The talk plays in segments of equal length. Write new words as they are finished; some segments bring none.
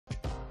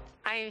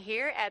I'm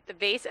here at the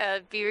base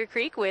of Beaver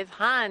Creek with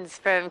Hans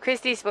from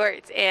Christy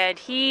Sports, and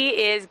he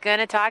is going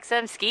to talk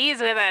some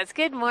skis with us.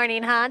 Good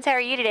morning, Hans. How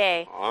are you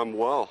today? I'm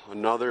well.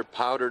 Another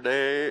powder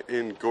day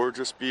in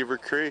gorgeous Beaver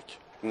Creek.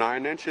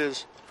 9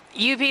 inches.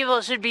 You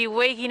people should be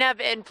waking up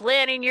and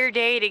planning your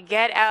day to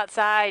get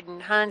outside,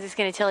 and Hans is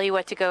going to tell you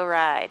what to go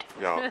ride.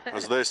 Yeah,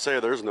 as they say,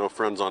 there's no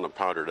friends on a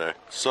powder day.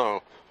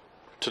 So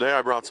today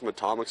I brought some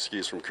atomic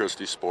skis from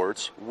Christy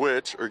Sports,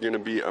 which are going to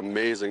be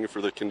amazing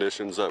for the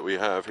conditions that we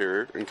have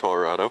here in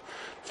Colorado.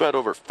 We've had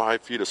over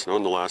 5 feet of snow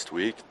in the last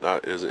week.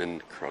 That is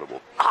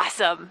incredible.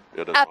 Awesome.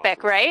 It is Epic,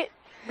 awesome. right?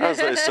 As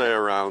they say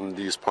around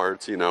these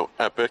parts, you know,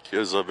 epic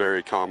is a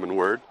very common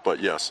word, but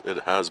yes, it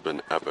has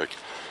been epic.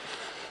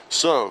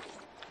 So,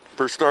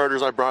 for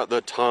starters, I brought the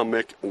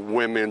Atomic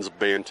Women's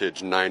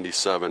Vantage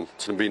 97.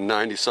 It's going to be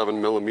 97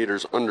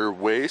 millimeters under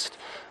waist.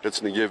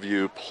 It's going to give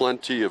you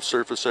plenty of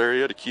surface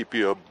area to keep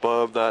you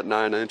above that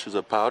 9 inches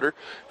of powder.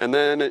 And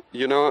then, it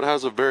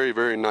has a very,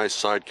 very nice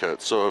side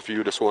cut. So if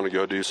you just want to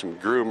go do some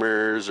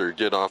groomers or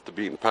get off the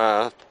beaten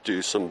path,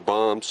 do some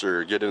bumps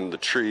or get in the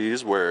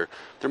trees where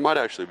there might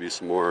actually be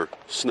some more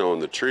snow in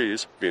the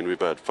trees, being we've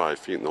had 5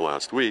 feet in the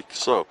last week.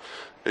 So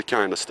it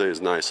kind of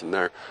stays nice in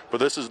there. But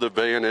this is the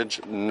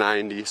Vantage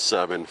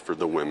 97 for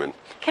the women.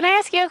 Can I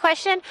ask you a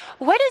question?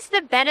 What is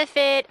the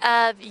benefit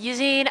of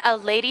using a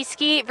lady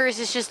ski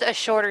versus just a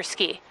shorter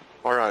ski?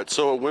 All right,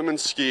 so a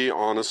women's ski,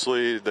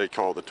 honestly, they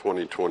call it the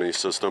 20-20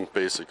 system.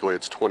 Basically,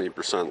 it's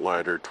 20%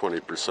 lighter,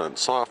 20%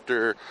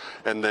 softer.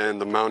 And then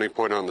the mounting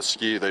point on the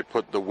ski, they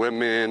put the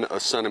women a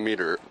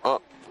centimeter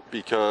up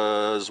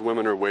because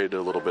women are weighted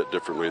a little bit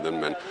differently than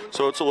men.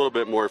 So it's a little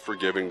bit more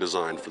forgiving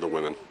design for the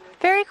women.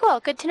 Very cool.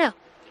 Good to know.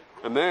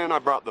 And then I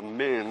brought the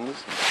men's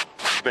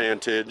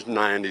Vantage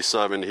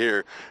 97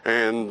 here,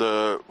 and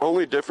the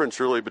only difference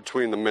really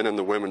between the men and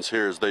the women's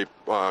here is they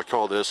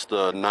call this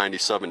the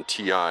 97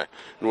 Ti, and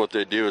what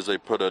they do is they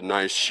put a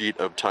nice sheet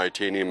of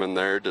titanium in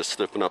there to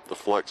stiffen up the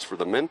flex for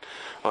the men.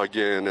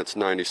 Again, it's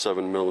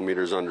 97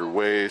 millimeters under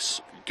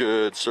waist,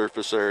 good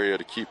surface area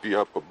to keep you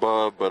up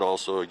above, but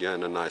also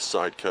again a nice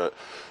side cut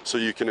so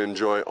you can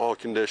enjoy all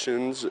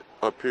conditions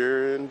up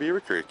here in Beaver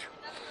Creek.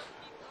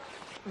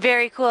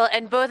 Very cool.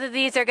 And both of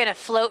these are going to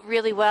float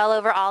really well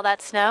over all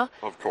that snow?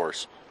 Of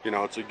course.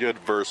 It's a good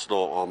versatile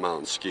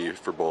all-mountain ski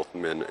for both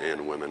men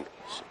and women.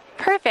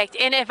 Perfect.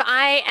 And if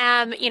I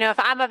am, if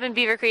I'm up in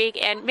Beaver Creek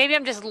and maybe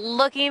I'm just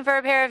looking for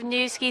a pair of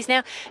new skis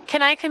now,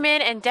 can I come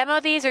in and demo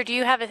these, or do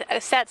you have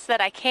a sets that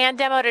I can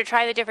demo to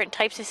try the different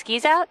types of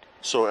skis out?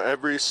 So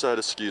every set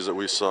of skis that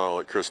we sell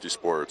at Christy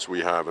Sports,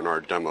 we have in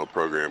our demo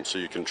program, so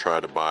you can try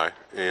to buy,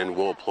 and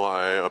we'll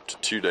apply up to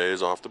 2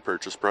 days off the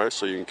purchase price,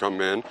 so you can come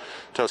in,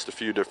 test a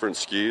few different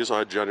skis.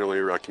 I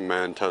generally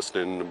recommend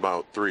testing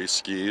about 3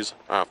 skis.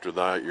 After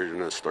that, you're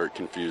going to start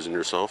confusing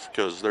yourself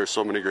because there's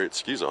so many great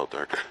skis out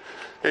there.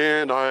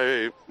 And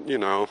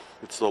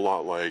it's a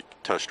lot like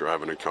test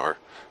driving a car.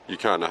 You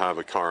kind of have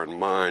a car in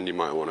mind, you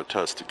might want to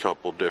test a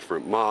couple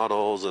different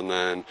models, and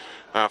then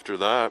after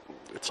that,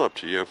 it's up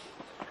to you.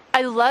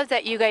 I love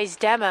that you guys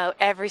demo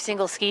every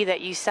single ski that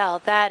you sell.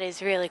 That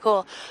is really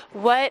cool.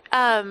 What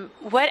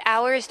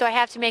hours do I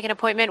have to make an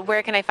appointment?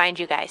 Where can I find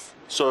you guys?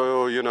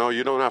 So, you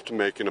don't have to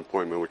make an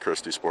appointment with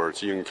Christy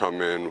Sports. You can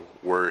come in.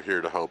 We're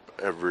here to help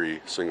every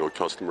single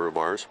customer of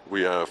ours.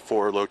 We have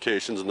 4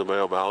 locations in the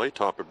Vail Valley,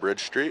 top of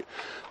Bridge Street.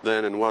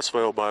 Then in West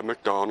Vail by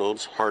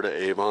McDonald's, heart of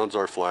Avon's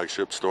our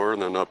flagship store,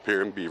 and then up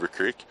here in Beaver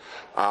Creek.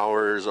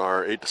 Hours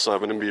are 8 to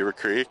 7 in Beaver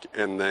Creek,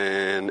 and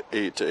then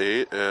 8 to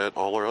 8 at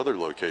all our other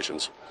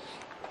locations.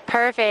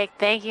 Perfect.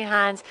 Thank you,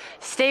 Hans.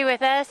 Stay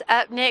with us.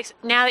 Up next,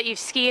 now that you've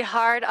skied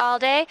hard all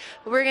day,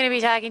 we're going to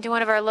be talking to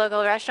one of our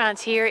local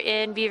restaurants here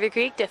in Beaver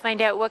Creek to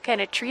find out what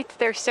kind of treats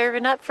they're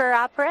serving up for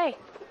après.